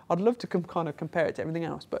know, I'd love to kind of compare it to everything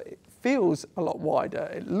else, but it feels a lot wider.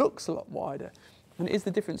 It looks a lot wider. And it is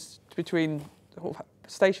the difference between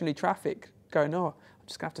stationary traffic going, oh, I'm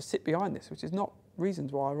just going to have to sit behind this, which is not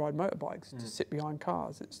reasons why I ride motorbikes, to sit behind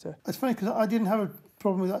cars. It's funny because I didn't have a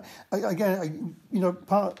problem with that. Again, you know,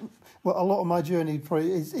 a lot of my journey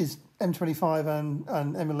probably is M25 and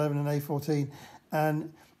M11 and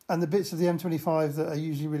A14. And the bits of the M25 that are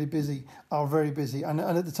usually really busy are very busy. And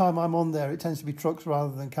at the time I'm on there, it tends to be trucks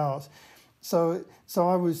rather than cars. So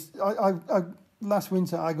I last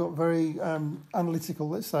winter I got very analytical,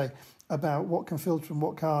 let's say, about what can filter and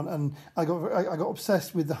what can't, and I got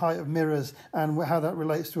obsessed with the height of mirrors and how that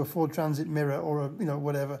relates to a Ford Transit mirror or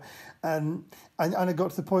whatever, and it got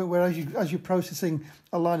to the point where as you're processing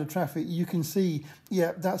a line of traffic, you can see,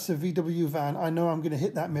 yeah, that's a VW van. I know I'm going to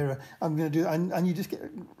hit that mirror. I'm going to do, and you just get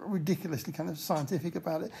ridiculously kind of scientific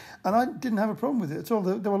about it. And I didn't have a problem with it at all.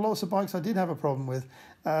 There were lots of bikes I did have a problem with.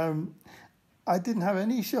 I didn't have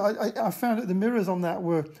any issue. I found that the mirrors on that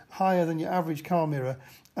were higher than your average car mirror,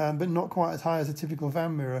 but not quite as high as a typical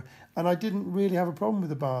van mirror. And I didn't really have a problem with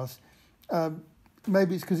the bars.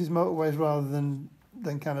 Maybe it's because it's motorways rather than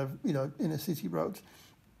kind of, you know, inner city roads.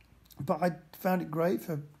 But I found it great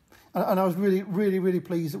and I was really, really, really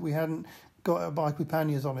pleased that we hadn't got a bike with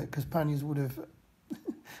panniers on it, because panniers would have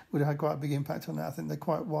had quite a big impact on that. I think they're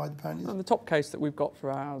quite wide, the panniers. And the top case that we've got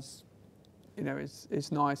for ours, you know,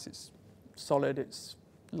 is nice. It's solid. It's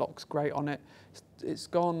locks great on it. It's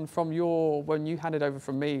gone from when you handed over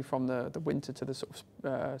from me from the winter to the sort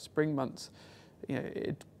of spring months, you know,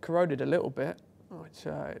 it corroded a little bit, which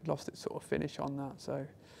it lost its sort of finish on that. So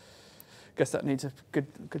I guess that needs a good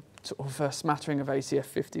sort of smattering of ACF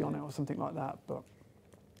 50 on it or something like that. But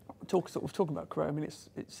talking about corrosion, I mean,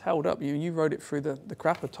 it's held up. You rode it through the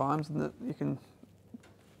crapper times, and you can.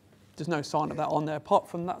 There's no sign of that on there. Apart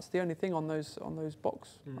from that's the only thing on those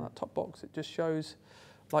box, on that top box. It just shows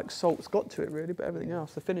like salt's got to it really, but everything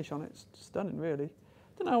else, the finish on it's stunning really.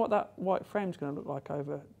 don't know what that white frame's going to look like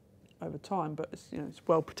over time, but it's, it's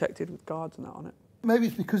well protected with guards and that on it. Maybe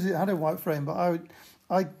it's because it had a white frame, but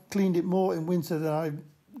I cleaned it more in winter than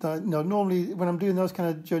normally when I'm doing those kind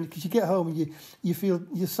of journeys, because you get home and you feel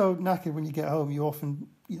you're so knackered when you get home. You often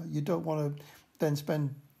you don't want to then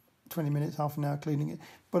spend 20 minutes, half an hour cleaning it.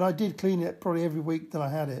 But I did clean it probably every week that I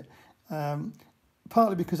had it.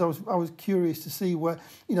 Partly because I was curious to see what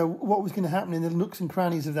was going to happen in the nooks and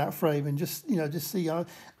crannies of that frame, and just see was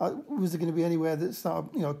there going to be anywhere that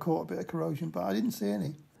started caught a bit of corrosion, but I didn't see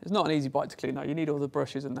any. It's not an easy bike to clean though. You need all the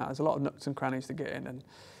brushes and that. There's a lot of nooks and crannies to get in,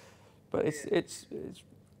 but it's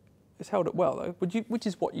held up well though. Which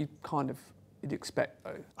is what you'd expect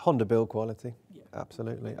though. Honda build quality. Yeah.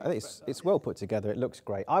 Absolutely. I think it's well put together. It looks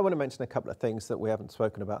great. I want to mention a couple of things that we haven't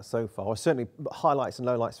spoken about so far, or certainly highlights and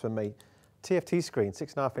lowlights for me. TFT screen,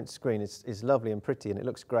 6.5-inch screen is lovely and pretty and it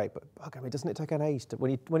looks great, but doesn't it take an age when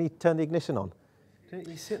you turn the ignition on?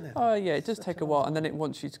 You're sitting there. Oh yeah, it does take a while, and then it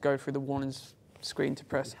wants you to go through the warnings screen to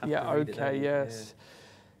press. Yeah, okay, yes. Yeah.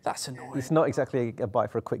 That's annoying. It's not exactly a bike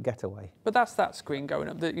for a quick getaway. But that's that screen going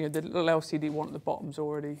up. The little LCD one at the bottom's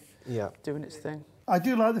already doing its thing. I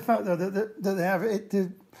do like the fact though that they have it.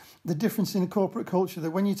 The difference in the corporate culture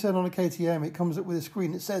that when you turn on a KTM, it comes up with a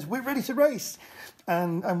screen that says "We're ready to race,"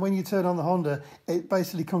 and when you turn on the Honda, it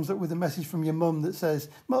basically comes up with a message from your mum that says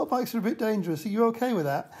 "Motorbikes are a bit dangerous. Are you okay with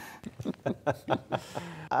that?"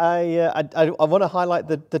 I want to highlight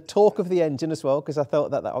the torque of the engine as well, because I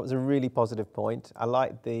thought that was a really positive point. I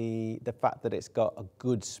like the fact that it's got a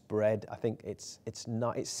good spread. I think it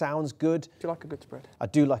sounds good. Do you like a good spread? I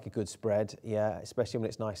do like a good spread, yeah, especially when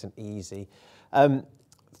it's nice and easy.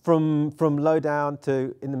 From low down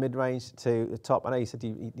to in the mid-range to the top, I know you said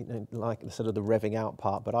you like sort of the revving out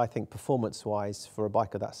part, but I think performance-wise for a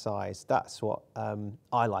bike of that size, that's what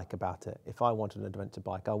I like about it. If I want an adventure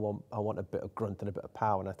bike, I want a bit of grunt and a bit of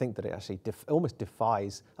power, and I think that it actually almost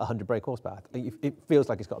defies 100 brake horsepower. It feels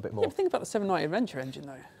like it's got a bit more. Yeah, think about the 790 Adventure engine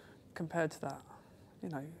though, compared to that.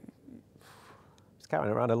 It's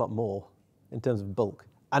carrying around a lot more in terms of bulk.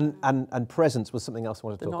 And presence was something else I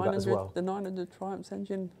wanted to talk about as well. The 900 Triumph's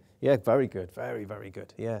engine. Yeah, very good, very, very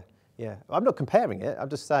good. Yeah, yeah. I'm not comparing it. I'm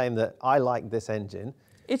just saying that I like this engine.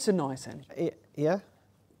 It's a nice engine. Yeah,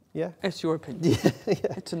 yeah. It's your opinion. Yeah.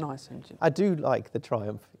 It's a nice engine. I do like the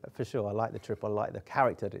Triumph for sure. I like the Triple. I like the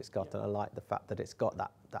character that it's got, and I like the fact that it's got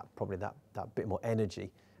that bit more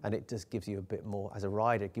energy, and it just gives you a bit more as a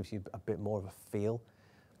rider. It gives you a bit more of a feel.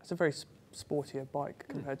 It's a very sportier bike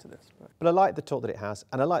compared to this. But I like the torque that it has,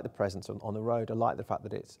 and I like the presence on the road. I like the fact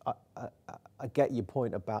that it's. I get your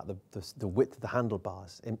point about the width of the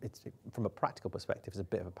handlebars. From a practical perspective, it's a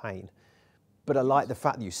bit of a pain. But I like the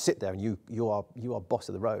fact that you sit there and you are boss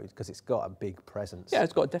of the road, because it's got a big presence. Yeah,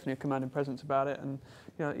 it's got definitely a commanding presence about it, and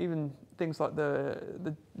even things like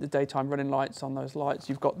the daytime running lights on those lights.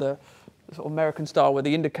 You've got the sort of American style where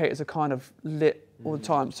the indicators are kind of lit all the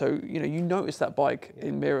time, so you notice that bike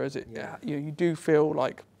in mirrors. You do feel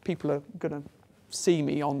like people are going to see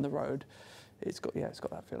me on the road. It's got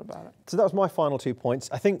that feel about it. So that was my final 2 points.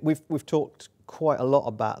 I think we've talked quite a lot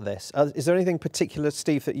about this. Is there anything particular,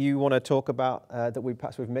 Steve, that you want to talk about that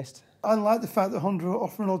perhaps we've missed? I like the fact that Honda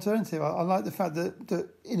offer an alternative. I like the fact that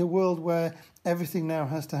in a world where everything now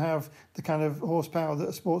has to have the kind of horsepower that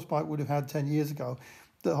a sports bike would have had 10 years ago,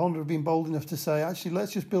 that Honda have been bold enough to say, actually,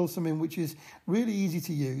 let's just build something which is really easy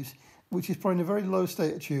to use, which is probably in a very low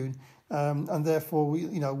state of tune, and therefore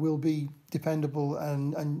will be dependable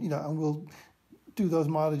and will do those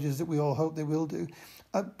mileages that we all hope they will do.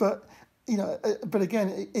 But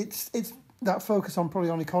again, it's that focus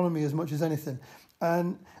on economy as much as anything.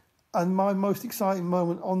 And my most exciting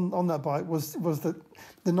moment on that bike was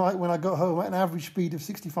the night when I got home at an average speed of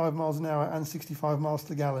 65 miles an hour and 65 miles to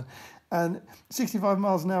the gallon. And 65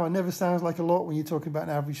 miles an hour never sounds like a lot when you're talking about an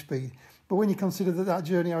average speed. But when you consider that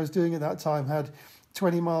journey I was doing at that time had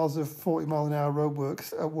 20 miles of 40 mile an hour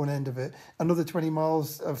roadworks at one end of it, another 20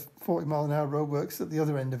 miles of 40 mile an hour roadworks at the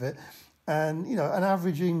other end of it, and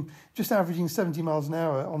averaging 70 miles an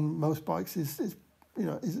hour on most bikes is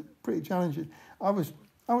pretty challenging. I was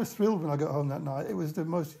thrilled when I got home that night. It was the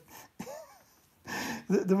most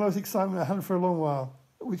the most excitement I had for a long while,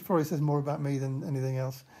 which probably says more about me than anything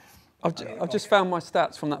else. I've just found my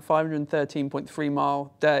stats from that 513.3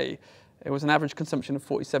 mile day. It was an average consumption of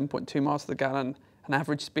 47.2 miles to the gallon, an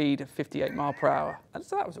average speed of 58 mile per hour. And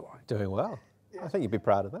so that was all right. Doing well. I think you'd be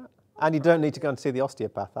proud of that. And you don't need to go and see the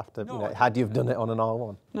osteopath after, had you done it on an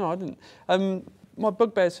R1. No, I didn't. My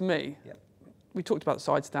bugbears for me, we talked about the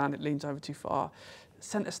side stand, it leans over too far.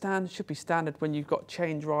 centre stand should be standard when you've got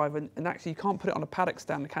chain drive, and actually you can't put it on a paddock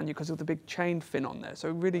stand, can you, because of the big chain fin on there. So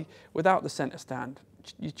really, without the centre stand,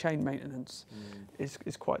 your chain maintenance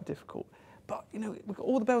is quite difficult. But you know, we've got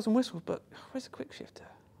all the bells and whistles, but where's the quick shifter?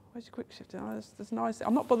 Where's your quick shifter? Oh, that's nice.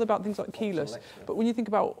 I'm not bothered about things like keyless, but when you think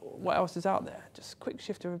about what else is out there, just quick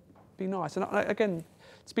shifter would be nice. And again,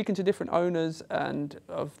 speaking to different owners and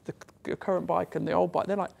of the current bike and the old bike,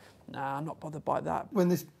 they're like, nah, I'm not bothered by that. When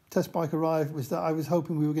this test bike arrived, was that I was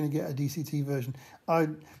hoping we were going to get a DCT version.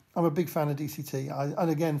 I'm a big fan of DCT,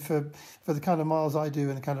 and again, for the kind of miles I do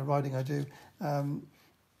and the kind of riding I do,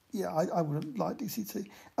 yeah, I would like DCT.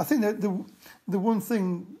 I think that the one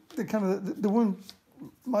thing,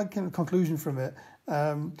 my kind of conclusion from it,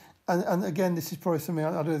 and again, this is probably something,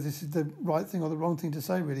 I don't know if this is the right thing or the wrong thing to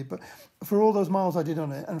say really, but for all those miles I did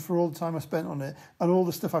on it, and for all the time I spent on it, and all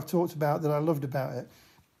the stuff I've talked about that I loved about it,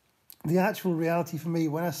 the actual reality for me,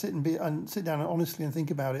 when I sit down and honestly and think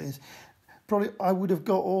about it, is probably I would have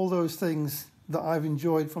got all those things that I've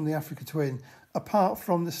enjoyed from the Africa Twin, apart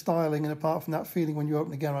from the styling and apart from that feeling when you open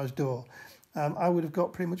the garage door. I would have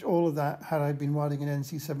got pretty much all of that had I been riding an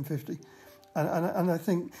NC 750. And I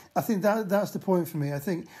think that's the point for me. I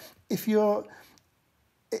think if you're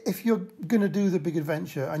going to do the big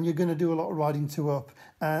adventure and you're going to do a lot of riding to up,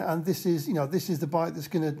 and this is the bike that's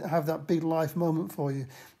going to have that big life moment for you,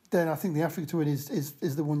 then I think the Africa Twin is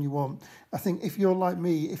the one you want. I think if you're like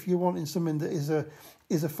me, if you're wanting something that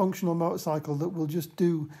is a functional motorcycle that will just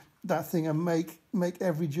do that thing and make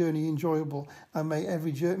every journey enjoyable and make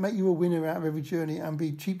you a winner out of every journey and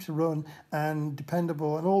be cheap to run and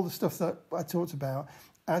dependable and all the stuff that I talked about,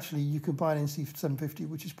 actually you can buy an NC 750,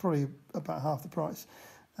 which is probably about half the price,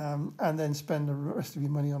 and then spend the rest of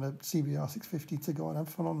your money on a CBR 650 to go and have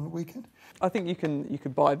fun on the weekend. I think you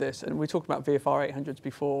could buy this, and we talked about VFR 800s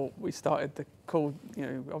before we started the call, you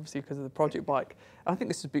know, obviously because of the project bike. I think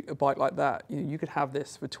this is a bike like that. You could have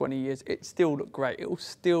this for 20 years. It still look great. It will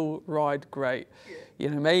still ride great. You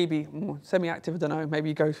know, maybe semi-active, I don't know, maybe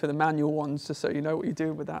you go for the manual ones just so you know what you're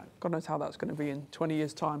doing with that. God knows how that's going to be in 20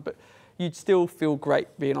 years' time, but you'd still feel great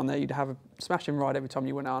being on there. You'd have a smashing ride every time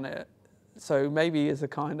you went on it. So maybe as a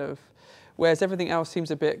kind of, whereas everything else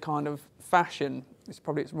seems a bit kind of fashion, it's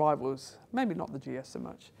probably its rivals, maybe not the GS so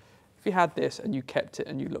much. If you had this and you kept it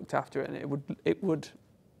and you looked after it, and it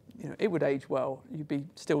would age well. You'd be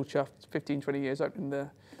still chuffed 15, 20 years opening the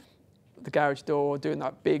garage door, doing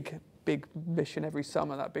that big mission every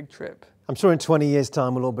summer, that big trip. I'm sure in 20 years'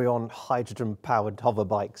 time we'll all be on hydrogen-powered hover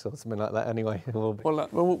bikes or something like that anyway.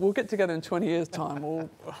 We'll get together in 20 years' time. We'll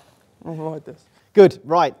ride this. Good,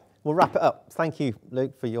 right. We'll wrap it up. Thank you,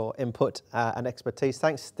 Luke, for your input and expertise.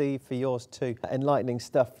 Thanks, Steve, for yours too. Enlightening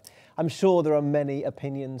stuff. I'm sure there are many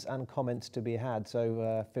opinions and comments to be had,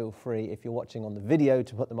 so feel free, if you're watching on the video,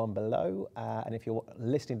 to put them on below. And if you're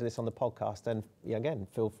listening to this on the podcast, then again,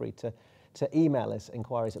 feel free to email us,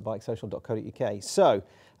 inquiries@bikesocial.co.uk. So,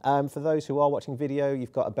 for those who are watching video,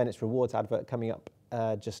 you've got a Bennetts Rewards advert coming up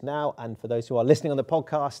just now. And for those who are listening on the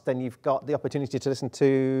podcast, then you've got the opportunity to listen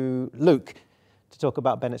to Luke to talk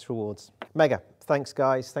about Bennetts Rewards. Mega. Thanks,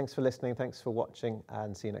 guys. Thanks for listening. Thanks for watching,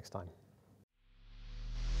 and see you next time.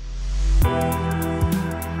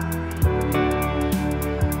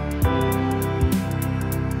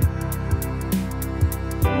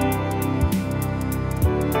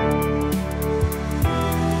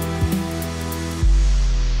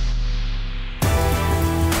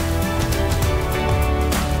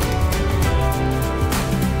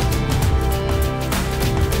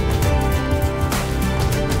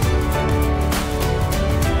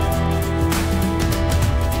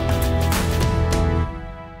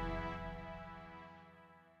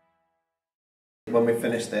 When we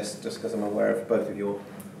finish this, just because I'm aware of both of your...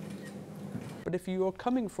 But if you're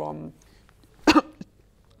coming from...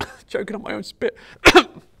 choking on my own spit,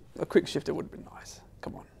 a quick shifter would have been nice.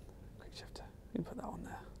 Come on, quick shifter. You can put that on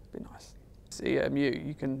there. It'd be nice. It's EMU,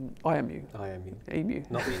 you can... IMU. IMU. EMU.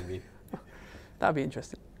 Not EMU. That'd be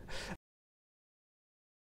interesting.